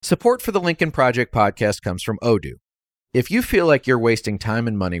Support for the Lincoln Project podcast comes from Odoo. If you feel like you're wasting time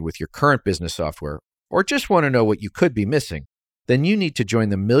and money with your current business software, or just want to know what you could be missing, then you need to join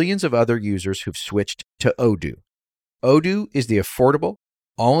the millions of other users who've switched to Odoo. Odoo is the affordable,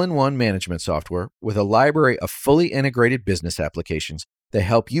 all-in-one management software with a library of fully integrated business applications that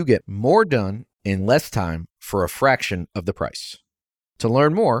help you get more done in less time for a fraction of the price. To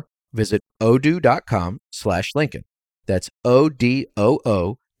learn more, visit odoo.com/Lincoln. That's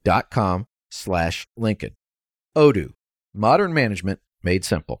odoo.com/Lincoln. Odoo, modern management made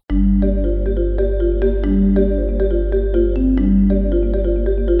simple.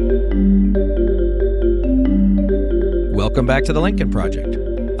 Welcome back to the Lincoln Project.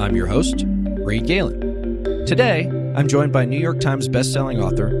 I'm your host, Reed Galen. Today, I'm joined by New York Times bestselling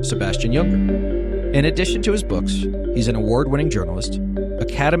author Sebastian Junger. In addition to his books, he's an award-winning journalist,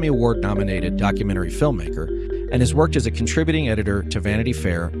 Academy Award-nominated documentary filmmaker, and has worked as a contributing editor to Vanity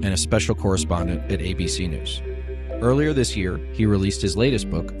Fair and a special correspondent at ABC News. Earlier this year, he released his latest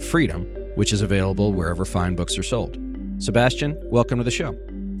book, Freedom, which is available wherever fine books are sold. Sebastian, welcome to the show.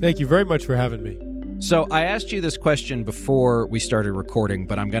 Thank you very much for having me. So I asked you this question before we started recording,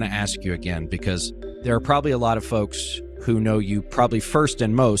 but I'm going to ask you again because there are probably a lot of folks who know you probably first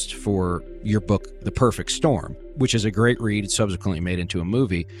and most for your book, The Perfect Storm, which is a great read, subsequently made into a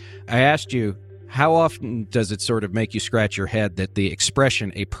movie. I asked you, how often does it sort of make you scratch your head that the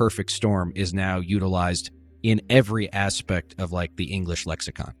expression a perfect storm is now utilized in every aspect of like the English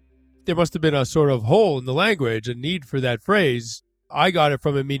lexicon? There must have been a sort of hole in the language, a need for that phrase. I got it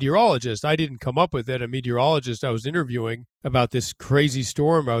from a meteorologist. I didn't come up with it. A meteorologist I was interviewing about this crazy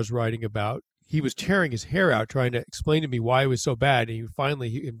storm I was writing about. He was tearing his hair out trying to explain to me why it was so bad. And he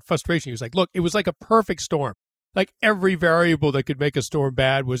finally, in frustration, he was like, look, it was like a perfect storm. Like every variable that could make a storm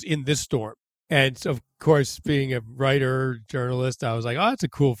bad was in this storm. And of course, being a writer, journalist, I was like, oh, that's a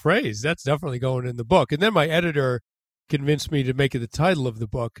cool phrase. That's definitely going in the book. And then my editor convinced me to make it the title of the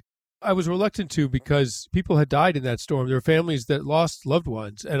book. I was reluctant to because people had died in that storm. There were families that lost loved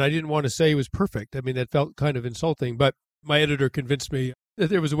ones, and I didn't want to say it was perfect. I mean, that felt kind of insulting, but my editor convinced me that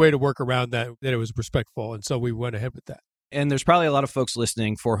there was a way to work around that it was respectful, and so we went ahead with that. And there's probably a lot of folks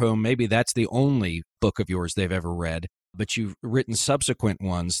listening for whom maybe that's the only book of yours they've ever read, but you've written subsequent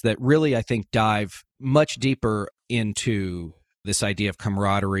ones that really, I think, dive much deeper into this idea of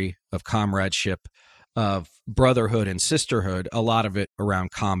camaraderie, of comradeship, of brotherhood and sisterhood, a lot of it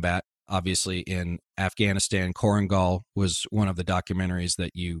around combat. Obviously, in Afghanistan, Encore was one of the documentaries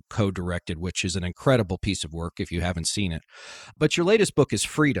that you co-directed, which is an incredible piece of work if you haven't seen it. But your latest book is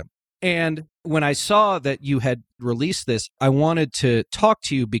Freedom. And when I saw that you had released this, I wanted to talk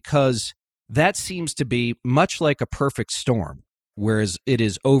to you because that seems to be much like a perfect storm, whereas it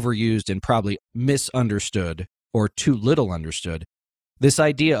is overused and probably misunderstood or too little understood. This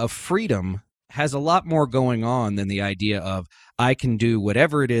idea of freedom has a lot more going on than the idea of I can do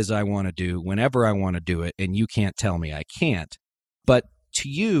whatever it is I want to do whenever I want to do it, and you can't tell me I can't. But to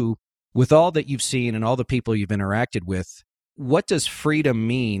you, with all that you've seen and all the people you've interacted with, what does freedom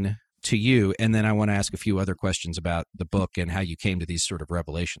mean to you? And then I want to ask a few other questions about the book and how you came to these sort of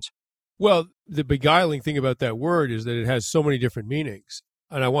revelations. Well, the beguiling thing about that word is that it has so many different meanings.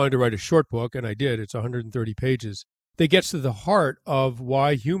 And I wanted to write a short book, and I did. It's 130 pages. That gets to the heart of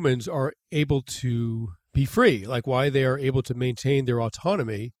why humans are able to be free, like why they are able to maintain their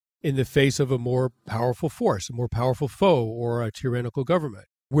autonomy in the face of a more powerful force, a more powerful foe, or a tyrannical government.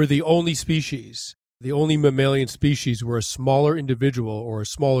 We're the only species, the only mammalian species where a smaller individual or a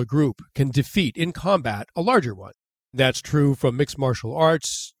smaller group can defeat in combat a larger one. That's true from mixed martial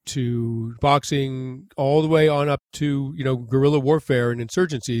arts to boxing, all the way on up to, guerrilla warfare and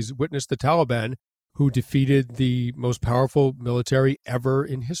insurgencies. Witness the Taliban, who defeated the most powerful military ever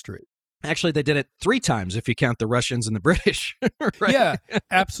in history. Actually, they did it 3 times if you count the Russians and the British. Right? Yeah,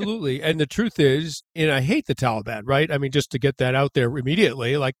 absolutely. And the truth is, and I hate the Taliban, right? I mean, just to get that out there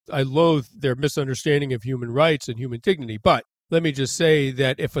immediately, like I loathe their misunderstanding of human rights and human dignity. But let me just say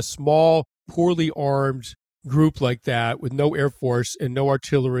that if a small, poorly armed group like that with no air force and no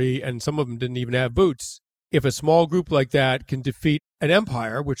artillery, and some of them didn't even have boots, if a small group like that can defeat an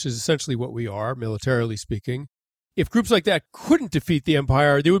empire, which is essentially what we are, militarily speaking, if groups like that couldn't defeat the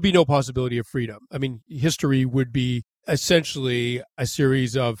empire, there would be no possibility of freedom. I mean, history would be essentially a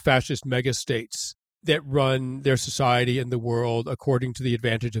series of fascist mega-states that run their society and the world according to the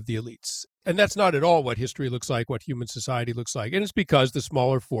advantage of the elites. And that's not at all what history looks like, what human society looks like. And it's because the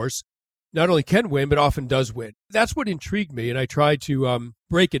smaller force not only can win, but often does win. That's what intrigued me. And I tried to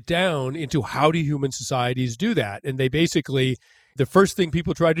break it down into how do human societies do that. And they basically, the first thing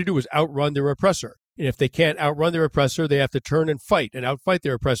people try to do is outrun their oppressor. And if they can't outrun their oppressor, they have to turn and fight and outfight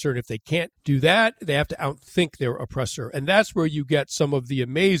their oppressor. And if they can't do that, they have to outthink their oppressor. And that's where you get some of the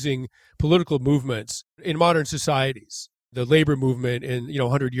amazing political movements in modern societies. The labor movement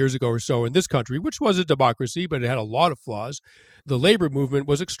 100 years ago or so in this country, which was a democracy, but it had a lot of flaws. The labor movement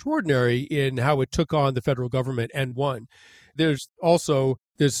was extraordinary in how it took on the federal government and won. There's also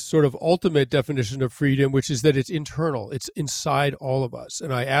this sort of ultimate definition of freedom, which is that it's internal. It's inside all of us.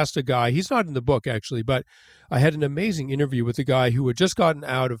 And I asked a guy, he's not in the book actually, but I had an amazing interview with a guy who had just gotten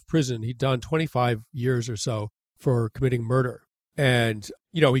out of prison. He'd done 25 years or so for committing murder. And,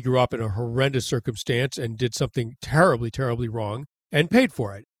 he grew up in a horrendous circumstance and did something terribly, terribly wrong and paid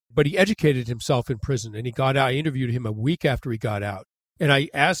for it. But he educated himself in prison and he got out. I interviewed him a week after he got out. And I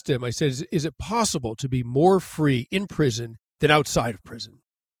asked him, I said, is it possible to be more free in prison than outside of prison?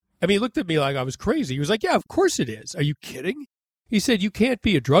 I mean, he looked at me like I was crazy. He was like, yeah, of course it is. Are you kidding? He said, you can't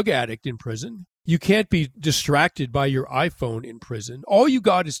be a drug addict in prison. You can't be distracted by your iPhone in prison. All you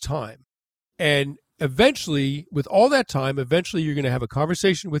got is time. And eventually, with all that time, eventually you're going to have a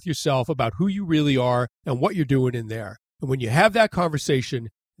conversation with yourself about who you really are and what you're doing in there. And when you have that conversation,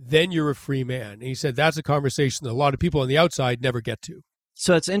 then you're a free man. And he said that's a conversation that a lot of people on the outside never get to.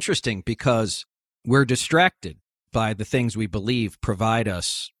 So it's interesting because we're distracted by the things we believe provide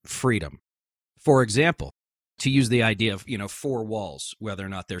us freedom. For example, to use the idea of, four walls, whether or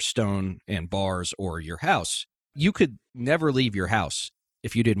not they're stone and bars or your house, you could never leave your house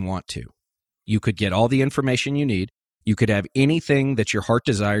if you didn't want to. You could get all the information you need. You could have anything that your heart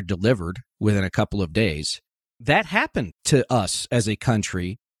desired delivered within a couple of days. That happened to us as a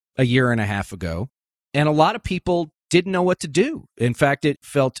country a year and a half ago, and a lot of people didn't know what to do. In fact, it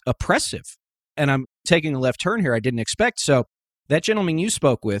felt oppressive. And I'm taking a left turn here I didn't expect. So that gentleman you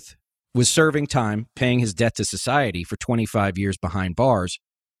spoke with was serving time, paying his debt to society for 25 years behind bars.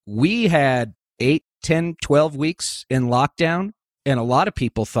 We had 8, 10, 12 weeks in lockdown, and a lot of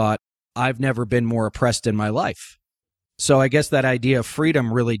people thought, I've never been more oppressed in my life. So I guess that idea of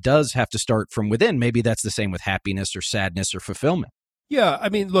freedom really does have to start from within. Maybe that's the same with happiness or sadness or fulfillment. Yeah, I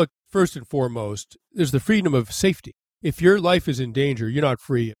mean, look, first and foremost, there's the freedom of safety. If your life is in danger, you're not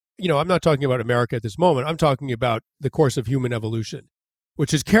free. I'm not talking about America at this moment. I'm talking about the course of human evolution,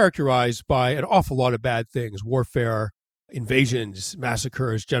 which is characterized by an awful lot of bad things: warfare, invasions,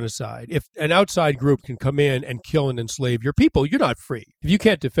 massacres, genocide. If an outside group can come in and kill and enslave your people, you're not free. If you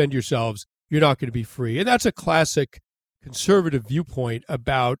can't defend yourselves, you're not going to be free. And that's a classic conservative viewpoint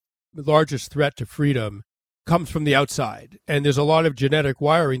about the largest threat to freedom comes from the outside. And there's a lot of genetic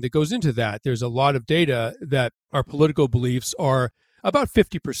wiring that goes into that. There's a lot of data that our political beliefs are about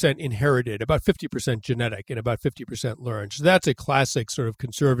 50% inherited, about 50% genetic, and about 50% learned. So that's a classic sort of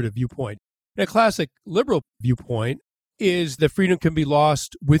conservative viewpoint. And a classic liberal viewpoint is that freedom can be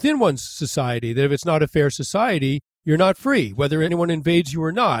lost within one's society, that if it's not a fair society, you're not free, whether anyone invades you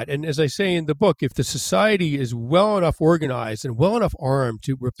or not. And as I say in the book, if the society is well enough organized and well enough armed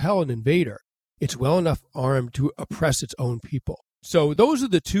to repel an invader, it's well enough armed to oppress its own people. So those are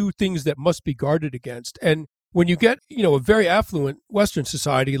the two things that must be guarded against. And when you get, a very affluent Western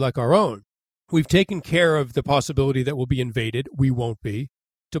society like our own, we've taken care of the possibility that we'll be invaded. We won't be.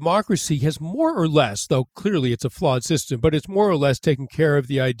 Democracy has more or less, though clearly it's a flawed system, but it's more or less taken care of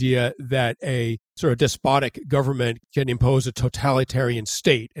the idea that a sort of despotic government can impose a totalitarian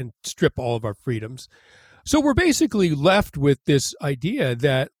state and strip all of our freedoms. So we're basically left with this idea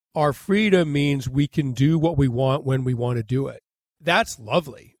that our freedom means we can do what we want when we want to do it. That's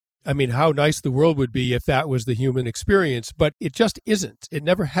lovely. I mean, how nice the world would be if that was the human experience, but it just isn't. It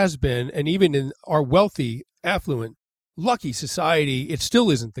never has been. And even in our wealthy, affluent, lucky society, it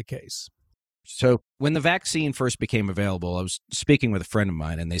still isn't the case. So when the vaccine first became available, I was speaking with a friend of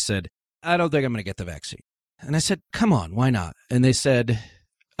mine and they said, I don't think I'm going to get the vaccine. And I said, come on, why not? And they said,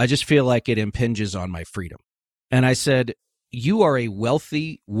 I just feel like it impinges on my freedom. And I said, you are a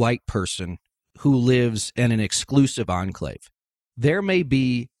wealthy white person who lives in an exclusive enclave. There may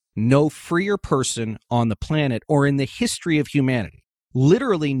be no freer person on the planet or in the history of humanity.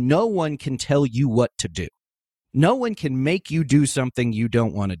 Literally, no one can tell you what to do. No one can make you do something you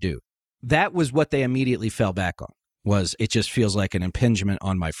don't want to do. That was what they immediately fell back on, was it just feels like an impingement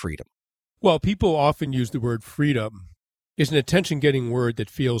on my freedom. Well, people often use the word freedom as an attention-getting word that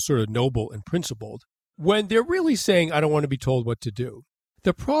feels sort of noble and principled, when they're really saying, I don't want to be told what to do.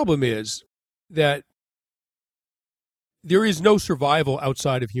 The problem is that there is no survival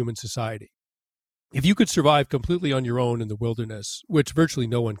outside of human society. If you could survive completely on your own in the wilderness, which virtually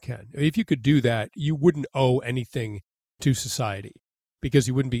no one can, if you could do that, you wouldn't owe anything to society because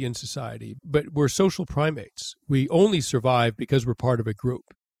you wouldn't be in society. But we're social primates. We only survive because we're part of a group.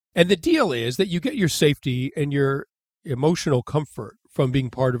 And the deal is that you get your safety and your emotional comfort from being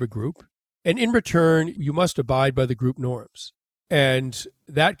part of a group. And in return, you must abide by the group norms. And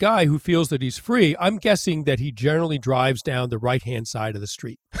that guy who feels that he's free, I'm guessing that he generally drives down the right-hand side of the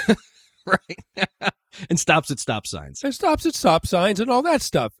street. Right. And stops at stop signs. And stops at stop signs and all that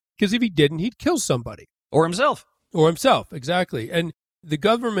stuff. Because if he didn't, he'd kill somebody. Or himself. Or himself, exactly. And the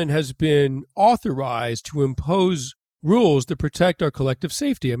government has been authorized to impose rules to protect our collective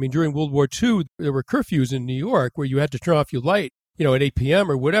safety. I mean, during World War II, there were curfews in New York where you had to turn off your light, at 8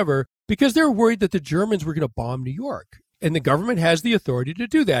 p.m. or whatever, because they were worried that the Germans were going to bomb New York. And the government has the authority to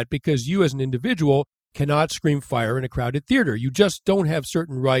do that because you as an individual cannot scream fire in a crowded theater. You just don't have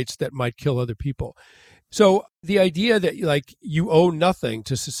certain rights that might kill other people. So the idea that you owe nothing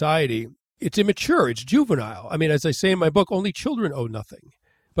to society, it's immature, it's juvenile. I mean, as I say in my book, only children owe nothing,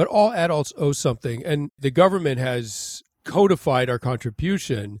 but all adults owe something. And the government has codified our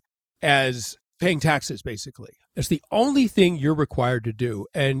contribution as paying taxes, basically. It's the only thing you're required to do.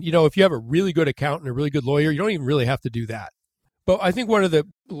 And, if you have a really good accountant, a really good lawyer, you don't even really have to do that. But I think one of the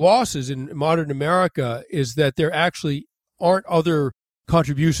losses in modern America is that there actually aren't other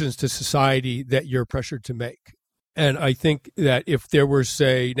contributions to society that you're pressured to make. And I think that if there were,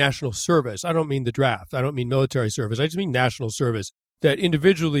 say, national service, I don't mean the draft, I don't mean military service, I just mean national service, that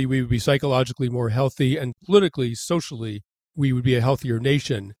individually we would be psychologically more healthy and politically, socially, we would be a healthier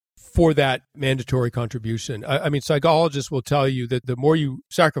nation for that mandatory contribution. I mean, psychologists will tell you that the more you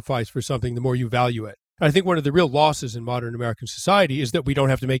sacrifice for something, the more you value it. I think one of the real losses in modern American society is that we don't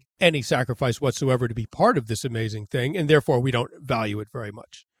have to make any sacrifice whatsoever to be part of this amazing thing, and therefore we don't value it very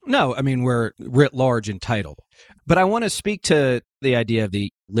much. No, I mean, we're writ large entitled. But I want to speak to the idea of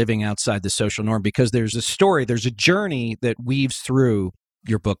the living outside the social norm because there's a story, there's a journey that weaves through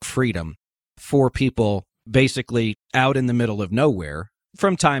your book, Freedom, for people basically out in the middle of nowhere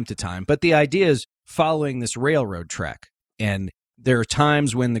from time to time. But the idea is following this railroad track. And there are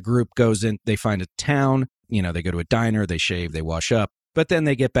times when the group goes in, they find a town, they go to a diner, they shave, they wash up, but then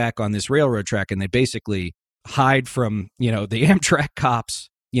they get back on this railroad track and they basically hide from, the Amtrak cops.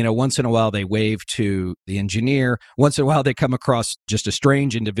 Once in a while they wave to the engineer. Once in a while they come across just a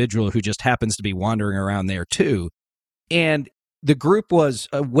strange individual who just happens to be wandering around there too. And the group was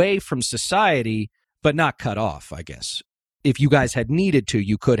away from society, but not cut off, I guess. If you guys had needed to,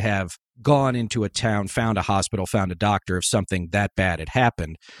 you could have gone into a town, found a hospital, found a doctor if something that bad had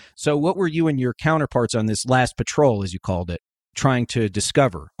happened. So what were you and your counterparts on this last patrol, as you called it, trying to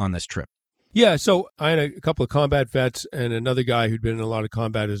discover on this trip? Yeah, so I had a couple of combat vets and another guy who'd been in a lot of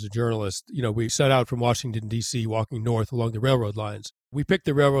combat as a journalist. We set out from Washington, D.C., walking north along the railroad lines. We picked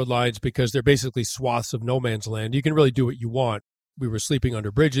the railroad lines because they're basically swaths of no man's land. You can really do what you want. We were sleeping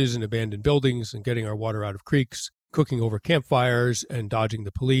under bridges and abandoned buildings and getting our water out of creeks, cooking over campfires and dodging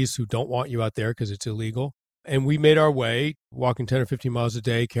the police who don't want you out there because it's illegal. And we made our way, walking 10 or 15 miles a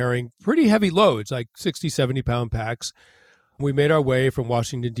day, carrying pretty heavy loads, like 60, 70-pound packs. We made our way from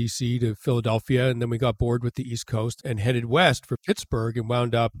Washington, D.C. to Philadelphia, and then we got bored with the East Coast and headed west for Pittsburgh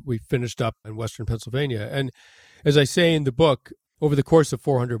and we finished up in western Pennsylvania. And as I say in the book, over the course of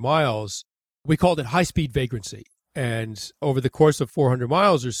 400 miles, we called it high-speed vagrancy. And over the course of 400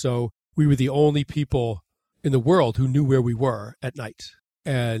 miles or so, we were the only people in the world who knew where we were at night.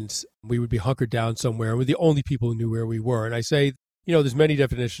 And we would be hunkered down somewhere. And we're the only people who knew where we were. And I say, there's many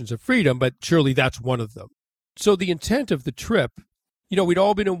definitions of freedom, but surely that's one of them. So the intent of the trip, we'd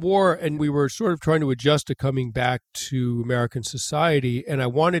all been in war and we were sort of trying to adjust to coming back to American society. And I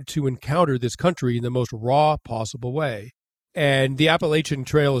wanted to encounter this country in the most raw possible way. And the Appalachian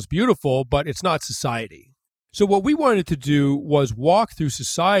Trail is beautiful, but it's not society. So what we wanted to do was walk through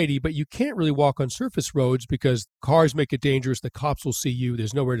society, but you can't really walk on surface roads because cars make it dangerous. The cops will see you.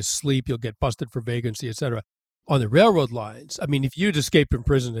 There's nowhere to sleep. You'll get busted for vagrancy, etc. On the railroad lines, I mean, if you'd escaped from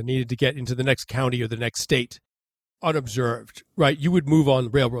prison and needed to get into the next county or the next state unobserved, right, you would move on the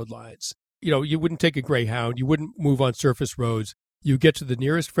railroad lines. You wouldn't take a Greyhound. You wouldn't move on surface roads. You get to the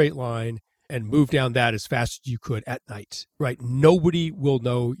nearest freight line and move down that as fast as you could at night, right? Nobody will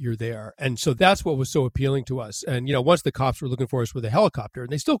know you're there. And so that's what was so appealing to us. And, once the cops were looking for us with a helicopter,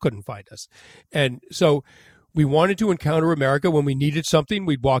 and they still couldn't find us. And so we wanted to encounter America. When we needed something,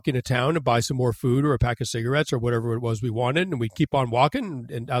 we'd walk into town and buy some more food or a pack of cigarettes or whatever it was we wanted. And we'd keep on walking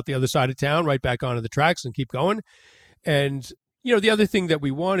and out the other side of town, right back onto the tracks and keep going. And, the other thing that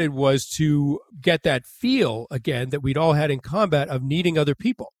we wanted was to get that feel again that we'd all had in combat of needing other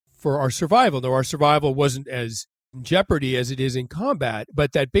people for our survival, though our survival wasn't as in jeopardy as it is in combat,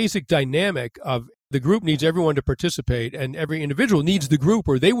 but that basic dynamic of the group needs everyone to participate and every individual needs the group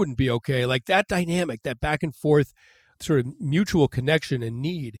or they wouldn't be okay. Like that dynamic, that back and forth sort of mutual connection and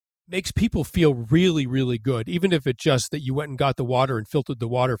need makes people feel really, really good, even if it's just that you went and got the water and filtered the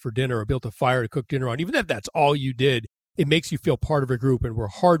water for dinner or built a fire to cook dinner on. Even if that's all you did, it makes you feel part of a group, and we're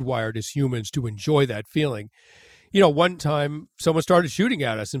hardwired as humans to enjoy that feeling. One time someone started shooting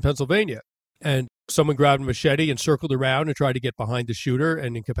at us in Pennsylvania, and someone grabbed a machete and circled around and tried to get behind the shooter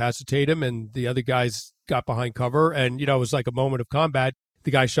and incapacitate him, and the other guys got behind cover, and, it was like a moment of combat.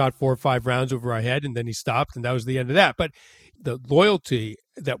 The guy shot 4 or 5 rounds over our head, and then he stopped, and that was the end of that. But the loyalty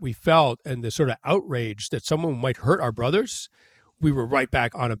that we felt and the sort of outrage that someone might hurt our brothers, we were right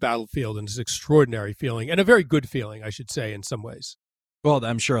back on a battlefield, and it's an extraordinary feeling, and a very good feeling, I should say, in some ways. Well,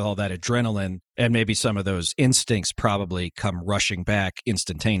 I'm sure all that adrenaline and maybe some of those instincts probably come rushing back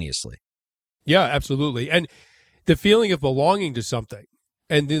instantaneously. Yeah, absolutely. And the feeling of belonging to something,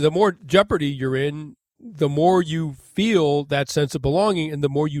 and the more jeopardy you're in, the more you feel that sense of belonging and the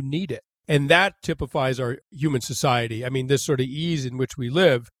more you need it. And that typifies our human society. I mean, this sort of ease in which we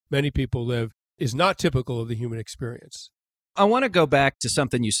live, many people live, is not typical of the human experience. I want to go back to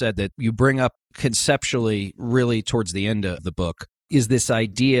something you said that you bring up conceptually really towards the end of the book, is this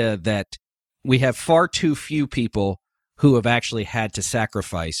idea that we have far too few people who have actually had to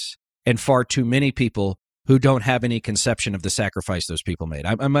sacrifice and far too many people who don't have any conception of the sacrifice those people made.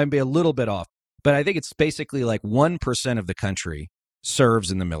 I might be a little bit off, but I think it's basically like 1% of the country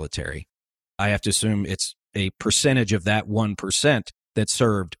serves in the military. I have to assume it's a percentage of that 1% that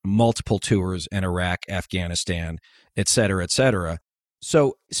served multiple tours in Iraq, Afghanistan, et cetera, et cetera.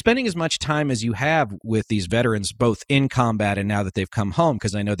 So spending as much time as you have with these veterans, both in combat and now that they've come home,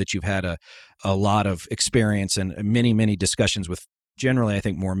 because I know that you've had a lot of experience and many, many discussions with generally, I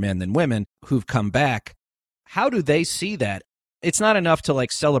think, more men than women who've come back. How do they see that? It's not enough to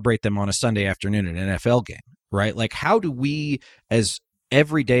like celebrate them on a Sunday afternoon at an NFL game, right? Like, how do we as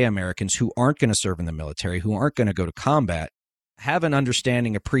everyday Americans who aren't going to serve in the military, who aren't going to go to combat, have an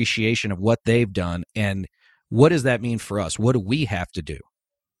understanding, appreciation of what they've done, and what does that mean for us? What do we have to do?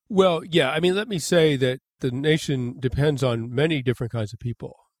 Well, yeah, I mean, let me say that the nation depends on many different kinds of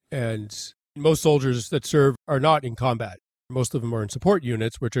people. And most soldiers that serve are not in combat. Most of them are in support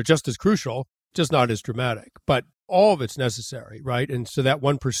units, which are just as crucial, just not as dramatic. But all of it's necessary, right? And so that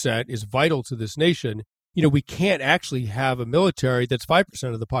 1% is vital to this nation. We can't actually have a military that's 5%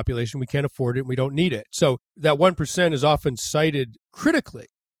 of the population. We can't afford it, and we don't need it. So that 1% is often cited critically,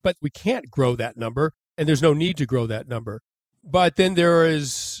 but we can't grow that number, and there's no need to grow that number. But then there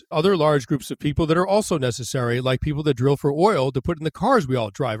is other large groups of people that are also necessary, like people that drill for oil to put in the cars we all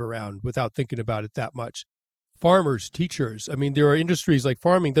drive around without thinking about it that much. Farmers, teachers. I mean, there are industries like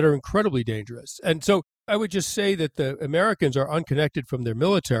farming that are incredibly dangerous. And so I would just say that the Americans are unconnected from their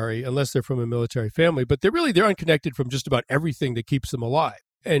military, unless they're from a military family, but they're unconnected from just about everything that keeps them alive.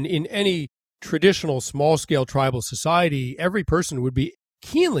 And in any traditional small-scale tribal society, every person would be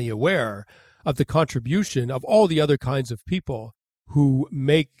keenly aware of the contribution of all the other kinds of people who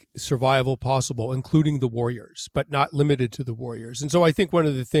make survival possible, including the warriors, but not limited to the warriors. And so I think one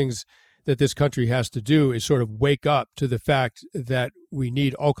of the things that this country has to do is sort of wake up to the fact that we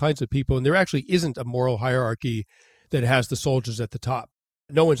need all kinds of people. And there actually isn't a moral hierarchy that has the soldiers at the top.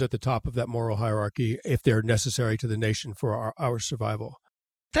 No one's at the top of that moral hierarchy if they're necessary to the nation for our survival.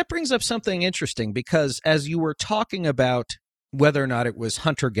 That brings up something interesting, because as you were talking about whether or not it was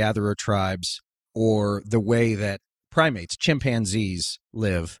hunter-gatherer tribes or the way that primates, chimpanzees,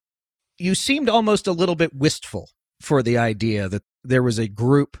 live, you seemed almost a little bit wistful for the idea that there was a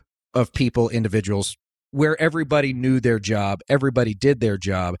group of people, individuals, where everybody knew their job, everybody did their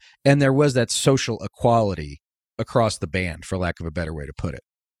job, and there was that social equality across the band, for lack of a better way to put it.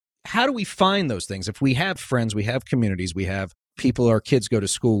 How do we find those things? If we have friends, we have communities, we have people our kids go to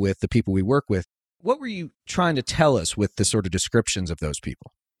school with, the people we work with, what were you trying to tell us with the sort of descriptions of those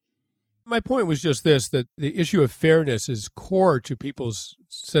people? My point was just this, that the issue of fairness is core to people's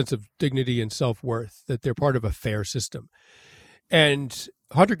sense of dignity and self-worth, that they're part of a fair system. And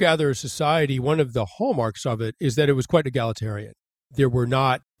hunter-gatherer society, one of the hallmarks of it is that it was quite egalitarian. There were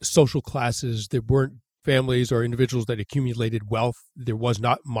not social classes. There weren't families or individuals that accumulated wealth. There was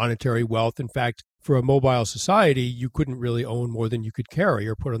not monetary wealth. In fact, for a mobile society, you couldn't really own more than you could carry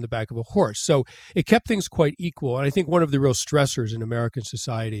or put on the back of a horse. So it kept things quite equal. And I think one of the real stressors in American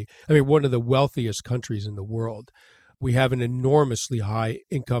society, one of the wealthiest countries in the world, we have an enormously high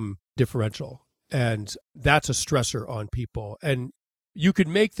income differential. And that's a stressor on people. And you could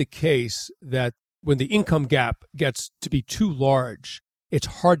make the case that when the income gap gets to be too large, it's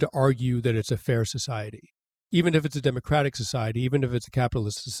hard to argue that it's a fair society. Even if it's a democratic society, even if it's a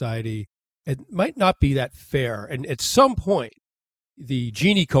capitalist society, it might not be that fair. And at some point, the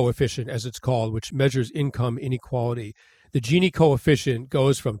Gini coefficient, as it's called, which measures income inequality. The Gini coefficient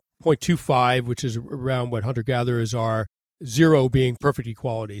goes from 0.25, which is around what hunter-gatherers are, 0 being perfect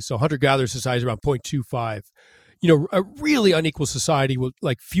equality. So hunter-gatherer society is around 0.25. A really unequal society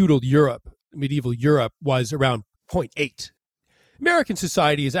like feudal Europe, medieval Europe, was around 0.8. American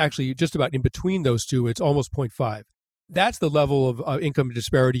society is actually just about in between those two. It's almost 0.5. That's the level of income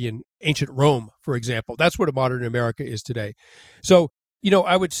disparity in ancient Rome, for example. That's what a modern America is today. So,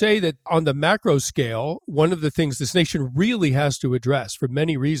 I would say that on the macro scale, one of the things this nation really has to address for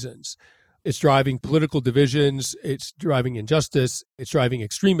many reasons, it's driving political divisions, it's driving injustice, it's driving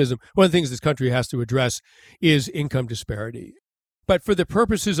extremism. One of the things this country has to address is income disparity. But for the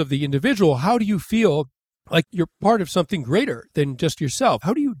purposes of the individual, how do you feel like you're part of something greater than just yourself?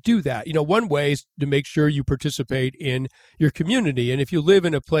 How do you do that? One way is to make sure you participate in your community. And if you live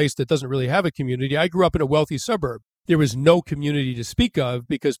in a place that doesn't really have a community, I grew up in a wealthy suburb. There was no community to speak of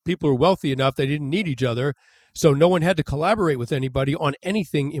because people were wealthy enough they didn't need each other. So no one had to collaborate with anybody on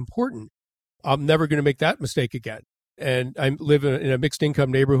anything important. I'm never going to make that mistake again. And I live in a mixed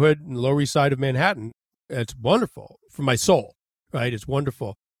income neighborhood in the Lower East Side of Manhattan. It's wonderful for my soul, right? It's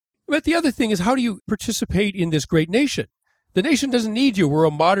wonderful. But the other thing is, how do you participate in this great nation? The nation doesn't need you. We're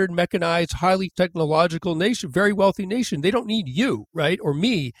a modern, mechanized, highly technological nation, very wealthy nation. They don't need you, right? Or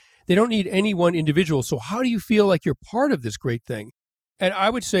me. They don't need any one individual. So how do you feel like you're part of this great thing? And I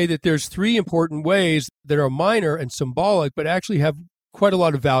would say that there's 3 important ways that are minor and symbolic, but actually have quite a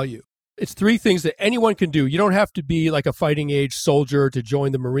lot of value. It's 3 things that anyone can do. You don't have to be like a fighting age soldier to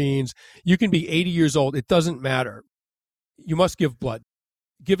join the Marines. You can be 80 years old. It doesn't matter. You must give blood.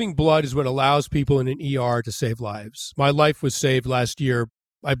 Giving blood is what allows people in an ER to save lives. My life was saved last year.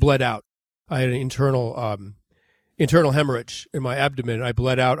 I bled out. I had an internal hemorrhage in my abdomen. I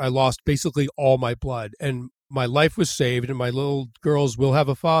bled out. I lost basically all my blood. And my life was saved, and my little girls will have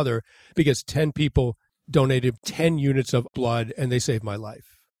a father because 10 people donated 10 units of blood, and they saved my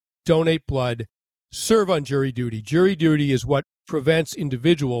life. Donate blood. Serve on jury duty. Jury duty is what prevents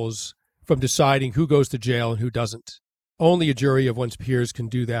individuals from deciding who goes to jail and who doesn't. Only a jury of one's peers can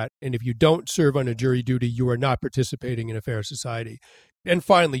do that. And if you don't serve on a jury duty, you are not participating in a fair society. And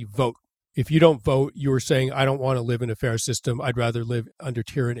finally, vote. If you don't vote, you are saying, I don't want to live in a fair system. I'd rather live under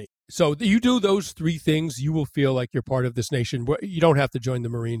tyranny. So you do those 3 things, you will feel like you're part of this nation. You don't have to join the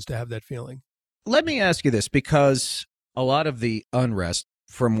Marines to have that feeling. Let me ask you this, because a lot of the unrest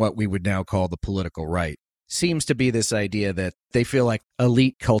from what we would now call the political right seems to be this idea that they feel like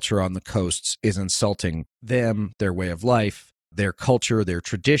elite culture on the coasts is insulting them, their way of life, their culture, their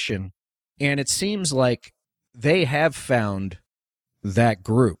tradition. And it seems like they have found that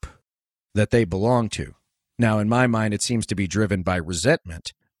group that they belong to. Now, in my mind, it seems to be driven by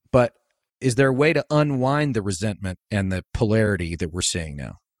resentment. But is there a way to unwind the resentment and the polarity that we're seeing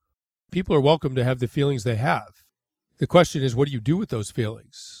now? People are welcome to have the feelings they have. The question is, what do you do with those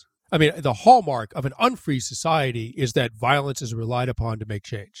feelings? I mean, the hallmark of an unfree society is that violence is relied upon to make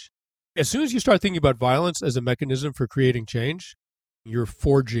change. As soon as you start thinking about violence as a mechanism for creating change, you're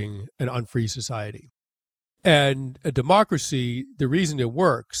forging an unfree society. And a democracy, the reason it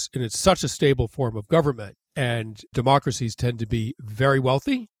works, and it's such a stable form of government, and democracies tend to be very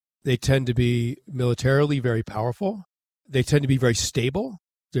wealthy, they tend to be militarily very powerful, they tend to be very stable.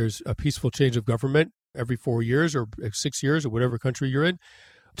 There's a peaceful change of government every 4 years or 6 years or whatever country you're in.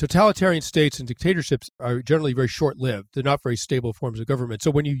 Totalitarian states and dictatorships are generally very short-lived. They're not very stable forms of government.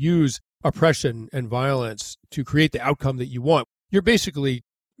 So when you use oppression and violence to create the outcome that you want, you're basically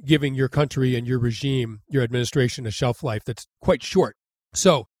giving your country and your regime, your administration, a shelf life that's quite short.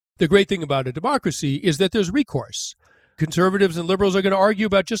 So the great thing about a democracy is that there's recourse. Conservatives and liberals are going to argue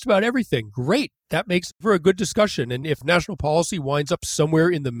about just about everything. Great. That makes for a good discussion. And if national policy winds up somewhere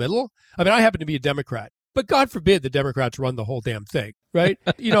in the middle, I mean, I happen to be a Democrat, but God forbid the Democrats run the whole damn thing, right?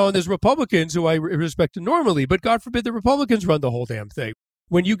 And there's Republicans who I respect normally, but God forbid the Republicans run the whole damn thing.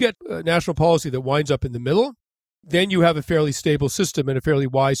 When you get a national policy that winds up in the middle, then you have a fairly stable system and a fairly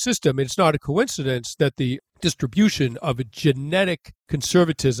wise system. And it's not a coincidence that the distribution of a genetic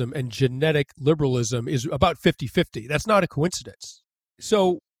conservatism and genetic liberalism is about 50-50. That's not a coincidence.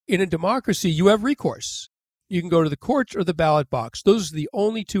 So in a democracy, you have recourse. You can go to the courts or the ballot box. Those are the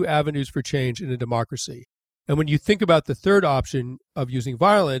only 2 avenues for change in a democracy. And when you think about the third option of using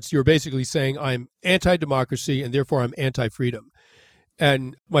violence, you're basically saying, I'm anti-democracy and therefore I'm anti-freedom.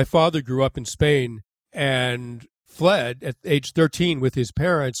 And my father grew up in Spain and fled at age 13 with his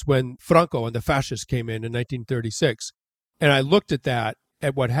parents when Franco and the fascists came in 1936. And I looked at that,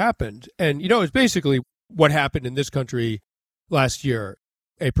 at what happened. And, it's basically what happened in this country last year.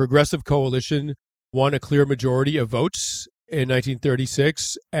 A progressive coalition won a clear majority of votes in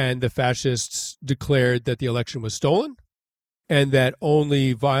 1936, and the fascists declared that the election was stolen and that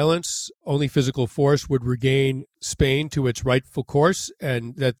only violence, only physical force would regain Spain to its rightful course,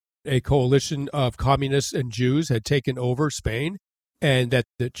 and that a coalition of communists and Jews had taken over Spain, and that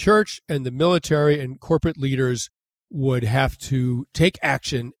the church and the military and corporate leaders would have to take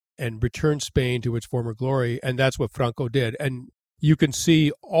action and return Spain to its former glory. And that's what Franco did. And you can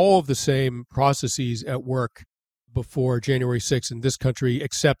see all of the same processes at work before January 6th in this country,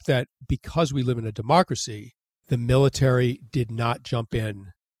 except that because we live in a democracy, the military did not jump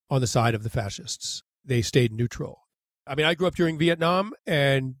in on the side of the fascists. They stayed neutral. I mean, I grew up during Vietnam,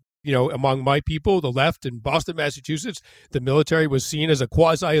 and, among my people, the left in Boston, Massachusetts, the military was seen as a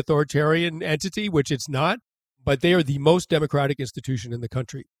quasi-authoritarian entity, which it's not, but they are the most democratic institution in the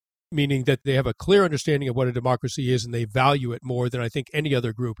country, meaning that they have a clear understanding of what a democracy is, and they value it more than I think any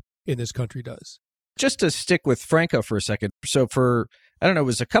other group in this country does. Just to stick with Franco for a second. So it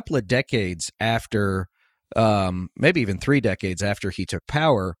was a couple of decades after, maybe even 3 decades after he took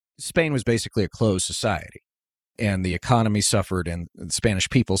power, Spain was basically a closed society. And the economy suffered and the Spanish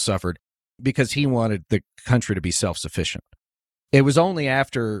people suffered because he wanted the country to be self-sufficient. It was only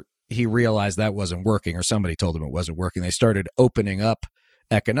after he realized that wasn't working, or somebody told him it wasn't working, they started opening up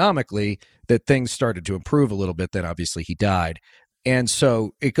economically, that things started to improve a little bit. Then obviously he died. And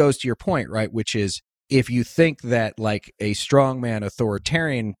so it goes to your point, right? Which is, if you think that like a strongman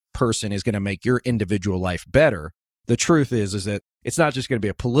authoritarian person is going to make your individual life better, the truth is that it's not just going to be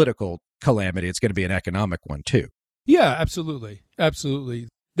a political calamity, it's going to be an economic one too. Yeah, absolutely. Absolutely.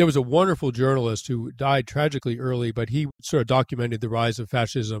 There was a wonderful journalist who died tragically early, but he sort of documented the rise of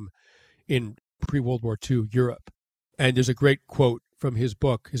fascism in pre-World War II Europe. And there's a great quote from his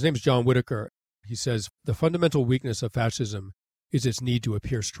book. His name is John Whitaker. He says, "The fundamental weakness of fascism is its need to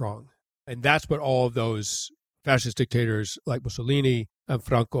appear strong." And that's what all of those fascist dictators like Mussolini and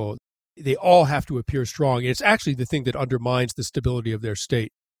Franco, they all have to appear strong. And it's actually the thing that undermines the stability of their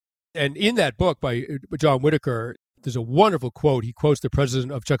state. And in that book by John Whitaker, there's a wonderful quote. He quotes the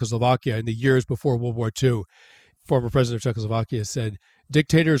president of Czechoslovakia in the years before World War II. Former president of Czechoslovakia said,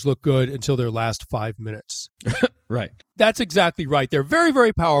 "Dictators look good until their last 5 minutes." Right. That's exactly right. They're very,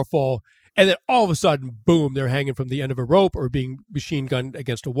 very powerful. And then all of a sudden, boom, they're hanging from the end of a rope or being machine gunned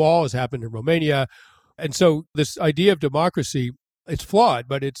against a wall, as happened in Romania. And so this idea of democracy, it's flawed,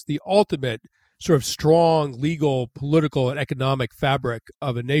 but it's the ultimate sort of strong legal, political, and economic fabric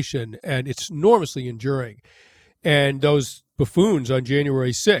of a nation. And it's enormously enduring. And those buffoons on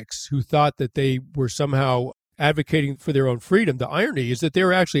January 6th who thought that they were somehow advocating for their own freedom, the irony is that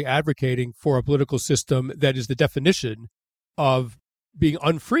they're actually advocating for a political system that is the definition of being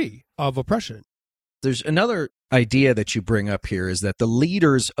unfree of oppression. There's another idea that you bring up here, is that the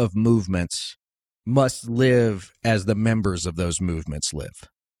leaders of movements must live as the members of those movements live.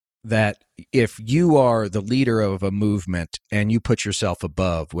 That if you are the leader of a movement and you put yourself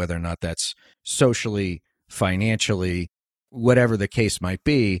above, whether or not that's socially, financially, whatever the case might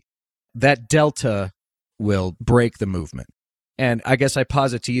be, that delta will break the movement. And I guess I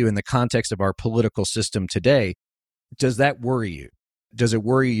posit to you, in the context of our political system today, does that worry you? Does it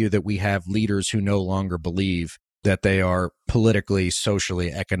worry you that we have leaders who no longer believe that they are politically,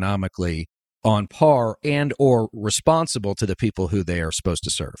 socially, economically on par and or responsible to the people who they are supposed to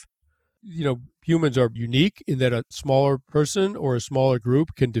serve? Humans are unique in that a smaller person or a smaller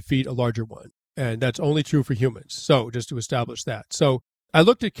group can defeat a larger one. And that's only true for humans. So just to establish that. So I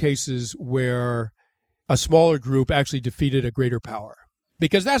looked at cases where a smaller group actually defeated a greater power,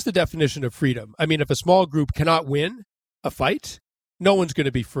 because that's the definition of freedom. I mean, if a small group cannot win a fight, no one's going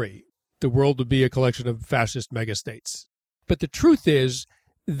to be free. The world would be a collection of fascist megastates. But the truth is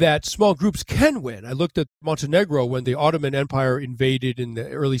that small groups can win. I looked at Montenegro when the Ottoman Empire invaded in the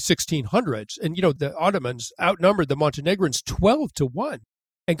early 1600s. And, the Ottomans outnumbered the Montenegrins 12-1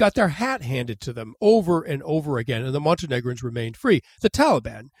 and got their hat handed to them over and over again. And the Montenegrins remained free. The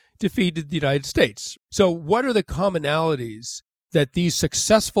Taliban defeated the United States. So what are the commonalities that these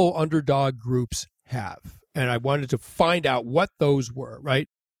successful underdog groups have? And I wanted to find out what those were, right?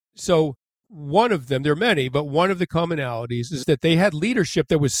 So one of them, there are many, but one of the commonalities is that they had leadership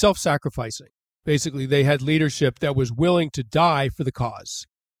that was self-sacrificing. Basically, they had leadership that was willing to die for the cause,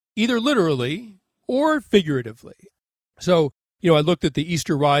 either literally or figuratively. So, I looked at the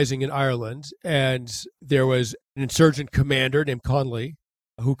Easter Rising in Ireland, and there was an insurgent commander named Conley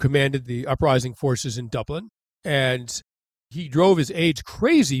who commanded the uprising forces in Dublin. And he drove his aides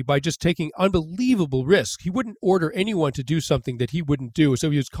crazy by just taking unbelievable risks. He wouldn't order anyone to do something that he wouldn't do.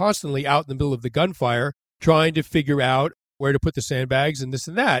 So he was constantly out in the middle of the gunfire trying to figure out where to put the sandbags and this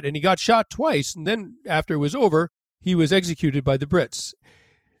and that. And he got shot twice. And then after it was over, he was executed by the Brits.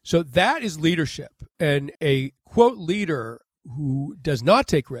 So that is leadership. And a, quote, leader who does not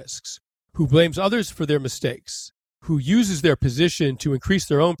take risks, who blames others for their mistakes, who uses their position to increase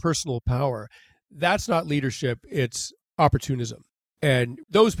their own personal power, that's not leadership, it's opportunism. And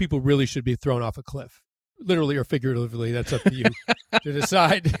those people really should be thrown off a cliff. Literally or figuratively, that's up to you to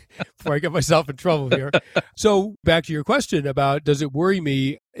decide before I get myself in trouble here. So back to your question about, does it worry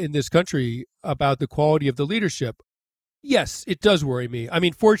me in this country about the quality of the leadership? Yes, it does worry me. I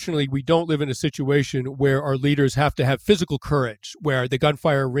mean, fortunately, we don't live in a situation where our leaders have to have physical courage, where the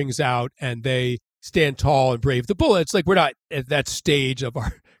gunfire rings out and they stand tall and brave the bullets. Like, we're not at that stage of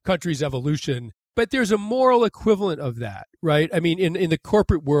our country's evolution. But there's a moral equivalent of that, right? I mean, in the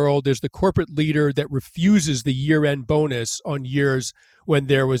corporate world, there's the corporate leader that refuses the year-end bonus on years when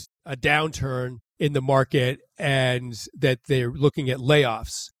there was a downturn in the market and that they're looking at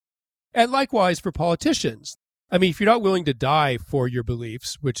layoffs. And likewise for politicians. I mean, if you're not willing to die for your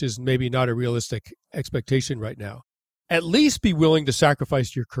beliefs, which is maybe not a realistic expectation right now, at least be willing to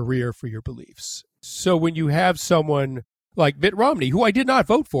sacrifice your career for your beliefs. So when you have someone like Mitt Romney, who I did not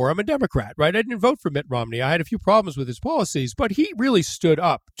vote for. I'm a Democrat, right? I didn't vote for Mitt Romney. I had a few problems with his policies, but he really stood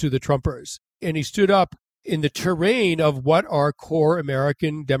up to the Trumpers. And he stood up in the terrain of what are core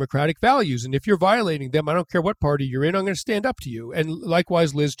American democratic values. And if you're violating them, I don't care what party you're in, I'm going to stand up to you. And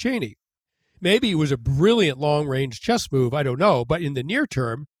likewise, Liz Cheney. Maybe it was a brilliant long-range chess move, I don't know. But in the near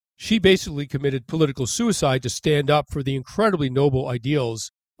term, she basically committed political suicide to stand up for the incredibly noble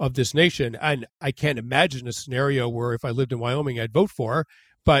ideals of this nation. And I can't imagine a scenario where if I lived in Wyoming, I'd vote for her.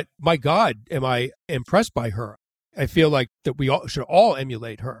 But my God, am I impressed by her. I feel like that we should all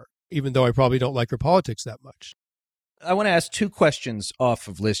emulate her, even though I probably don't like her politics that much. I want to ask two questions off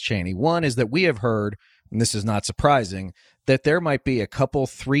of Liz Cheney. One is that we have heard, and this is not surprising, that there might be a couple,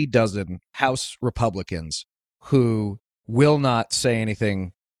 3 dozen House Republicans who will not say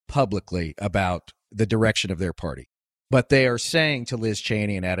anything publicly about the direction of their party. But they are saying to Liz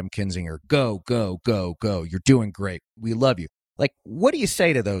Cheney and Adam Kinzinger, go, go, go, go. You're doing great. We love you. Like, what do you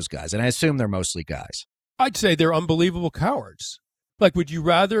say to those guys? And I assume they're mostly guys. I'd say they're unbelievable cowards. Like, would you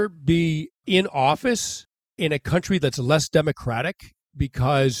rather be in office in a country that's less democratic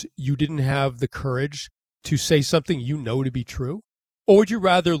because you didn't have the courage to say something you know to be true? Or would you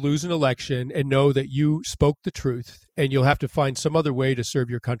rather lose an election and know that you spoke the truth and you'll have to find some other way to serve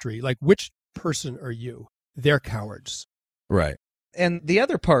your country? Like, which person are you? They're cowards. Right. And the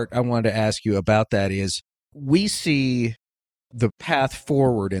other part I wanted to ask you about that is we see the path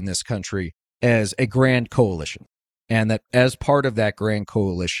forward in this country as a grand coalition. And that as part of that grand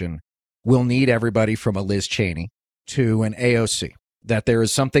coalition, we'll need everybody from a Liz Cheney to an AOC, that there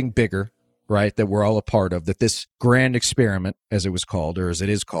is something bigger, right, that we're all a part of, that this grand experiment, as it was called, or as it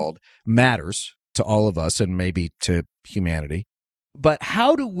is called, matters to all of us and maybe to humanity. But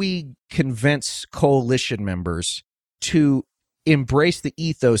how do we convince coalition members to embrace the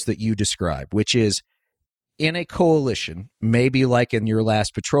ethos that you describe, which is in a coalition, maybe like in your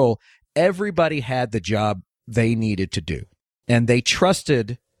last patrol, everybody had the job they needed to do, and they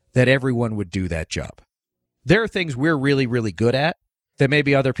trusted that everyone would do that job. There are things we're really, really good at that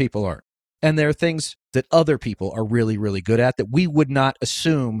maybe other people aren't. And there are things that other people are really, really good at that we would not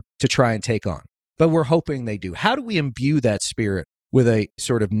assume to try and take on. But we're hoping they do. How do we imbue that spirit with a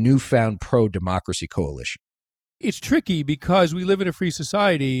sort of newfound pro-democracy coalition? It's tricky because we live in a free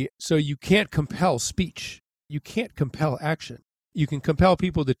society, so you can't compel speech. You can't compel action. You can compel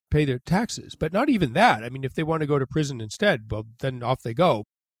people to pay their taxes, but not even that. I mean, if they want to go to prison instead, well, then off they go.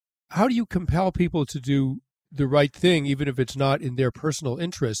 How do you compel people to do the right thing, even if it's not in their personal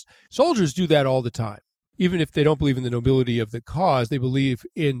interest? Soldiers do that all the time. Even if they don't believe in the nobility of the cause, they believe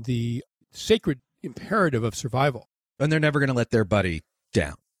in the sacred imperative of survival. And they're never going to let their buddy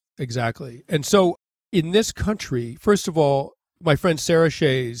down. Exactly. And so in this country, first of all, my friend Sarah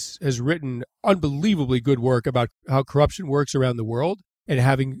Shays has written unbelievably good work about how corruption works around the world. And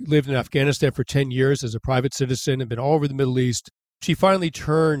having lived in Afghanistan for 10 years as a private citizen and been all over the Middle East, she finally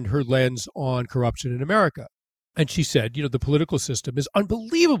turned her lens on corruption in America. And she said, the political system is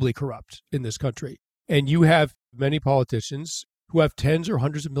unbelievably corrupt in this country. And you have many politicians who have tens or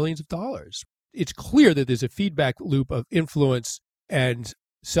hundreds of millions of dollars. It's clear that there's a feedback loop of influence and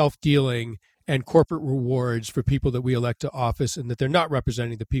self-dealing and corporate rewards for people that we elect to office, and that they're not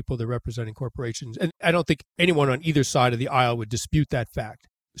representing the people, they're representing corporations. And I don't think anyone on either side of the aisle would dispute that fact.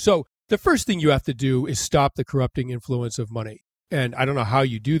 So the first thing you have to do is stop the corrupting influence of money. And I don't know how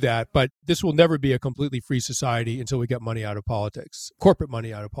you do that, but this will never be a completely free society until we get money out of politics, corporate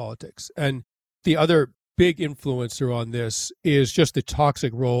money out of politics. And the other big influencer on this is just the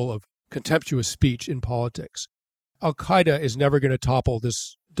toxic role of contemptuous speech in politics. Al-Qaeda is never going to topple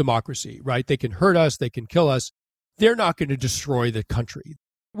this democracy, right? They can hurt us. They can kill us. They're not going to destroy the country.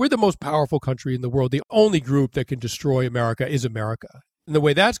 We're the most powerful country in the world. The only group that can destroy America is America. And the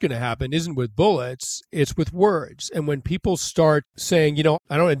way that's going to happen isn't with bullets, it's with words. And when people start saying,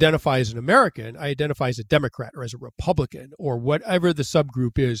 I don't identify as an American, I identify as a Democrat or as a Republican or whatever the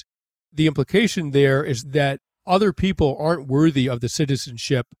subgroup is, the implication there is that other people aren't worthy of the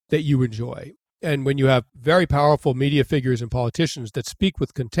citizenship that you enjoy. And when you have very powerful media figures and politicians that speak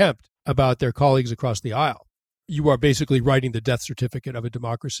with contempt about their colleagues across the aisle, you are basically writing the death certificate of a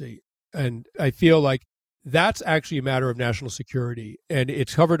democracy. And I feel like that's actually a matter of national security, and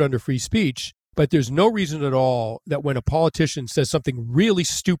it's covered under free speech. But there's no reason at all that when a politician says something really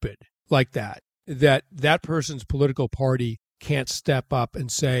stupid like that person's political party can't step up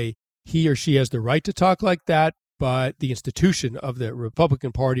and say he or she has the right to talk like that, but the institution of the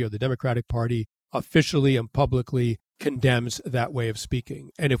Republican Party or the Democratic Party officially and publicly condemns that way of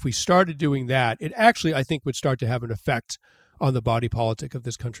speaking. And if we started doing that, it actually, I think, would start to have an effect on the body politic of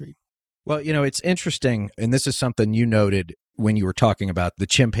this country. Well, it's interesting, and this is something you noted when you were talking about the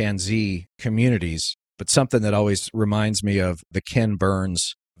chimpanzee communities, but something that always reminds me of the Ken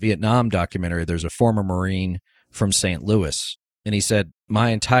Burns Vietnam documentary. There's a former Marine from St. Louis, and he said, my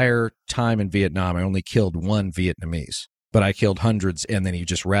entire time in Vietnam, I only killed one Vietnamese, but I killed hundreds, and then he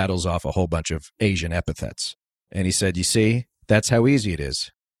just rattles off a whole bunch of Asian epithets. And he said, you see, that's how easy it is.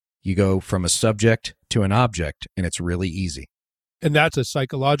 You go from a subject to an object, and it's really easy. And that's a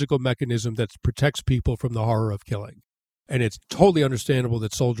psychological mechanism that protects people from the horror of killing. And it's totally understandable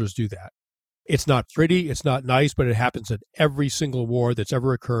that soldiers do that. It's not pretty, it's not nice, but it happens in every single war that's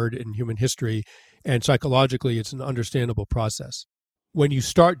ever occurred in human history. And psychologically, it's an understandable process. When you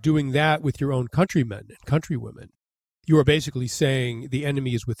start doing that with your own countrymen and countrywomen, you are basically saying the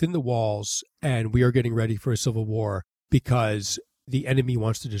enemy is within the walls and we are getting ready for a civil war because the enemy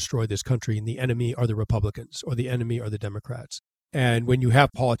wants to destroy this country, and the enemy are the Republicans or the enemy are the Democrats. And when you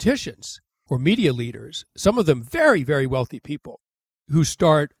have politicians or media leaders, some of them very, very wealthy people, who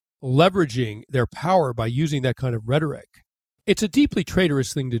start leveraging their power by using that kind of rhetoric, it's a deeply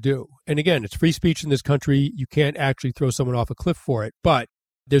traitorous thing to do. And again, it's free speech in this country. You can't actually throw someone off a cliff for it. But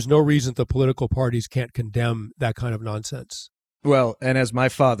there's no reason the political parties can't condemn that kind of nonsense. Well, and as my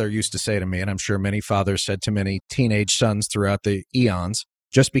father used to say to me, and I'm sure many fathers said to many teenage sons throughout the eons,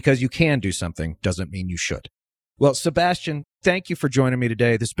 just because you can do something doesn't mean you should. Well, Sebastian, thank you for joining me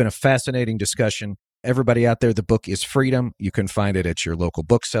today. This has been a fascinating discussion. Everybody out there, the book is Freedom. You can find it at your local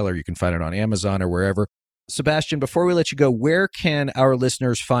bookseller. You can find it on Amazon or wherever. Sebastian, before we let you go, where can our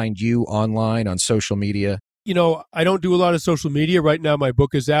listeners find you online, on social media? I don't do a lot of social media. Right now, my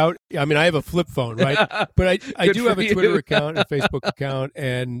book is out. I mean, I have a flip phone, right? But I do have a Twitter account, a Facebook account,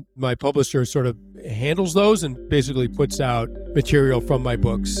 and my publisher sort of handles those and basically puts out material from my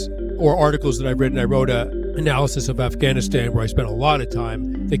books or articles that I've written. I wrote an analysis of Afghanistan where I spent a lot of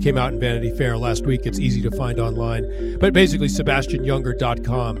time. They came out in Vanity Fair last week. It's easy to find online. But basically,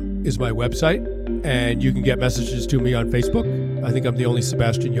 SebastianJunger.com is my website, and you can get messages to me on Facebook. I think I'm the only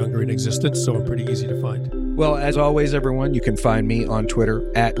Sebastian Junger in existence, so I'm pretty easy to find. Well, as always, everyone, you can find me on Twitter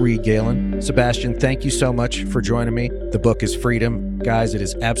at Reed Galen. Sebastian, thank you so much for joining me. The book is Freedom. Guys, it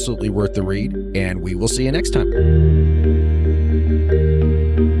is absolutely worth the read, and we will see you next time.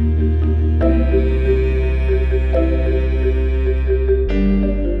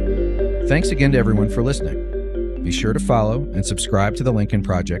 Thanks again to everyone for listening. Be sure to follow and subscribe to The Lincoln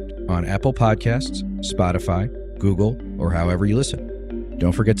Project on Apple Podcasts, Spotify, Google, or however you listen.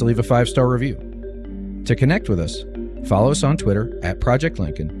 Don't forget to leave a 5-star review. To connect with us, follow us on Twitter at Project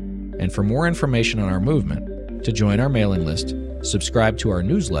Lincoln, and for more information on our movement, to join our mailing list, subscribe to our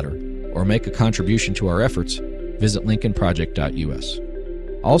newsletter, or make a contribution to our efforts, visit lincolnproject.us.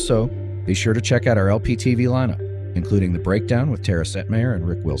 Also, be sure to check out our LPTV lineup, including The Breakdown with Tara Setmayer and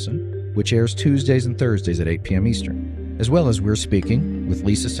Rick Wilson, which airs Tuesdays and Thursdays at 8 p.m. Eastern, as well as We're Speaking with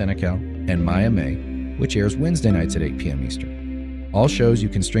Lisa Senecal and Maya May, which airs Wednesday nights at 8 p.m. Eastern. All shows you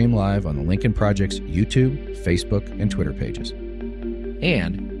can stream live on the Lincoln Project's YouTube, Facebook, and Twitter pages.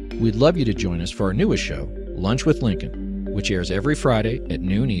 And we'd love you to join us for our newest show, Lunch with Lincoln, which airs every Friday at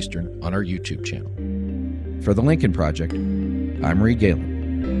noon Eastern on our YouTube channel. For the Lincoln Project, I'm Reed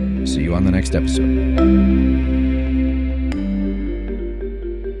Galen. See you on the next episode.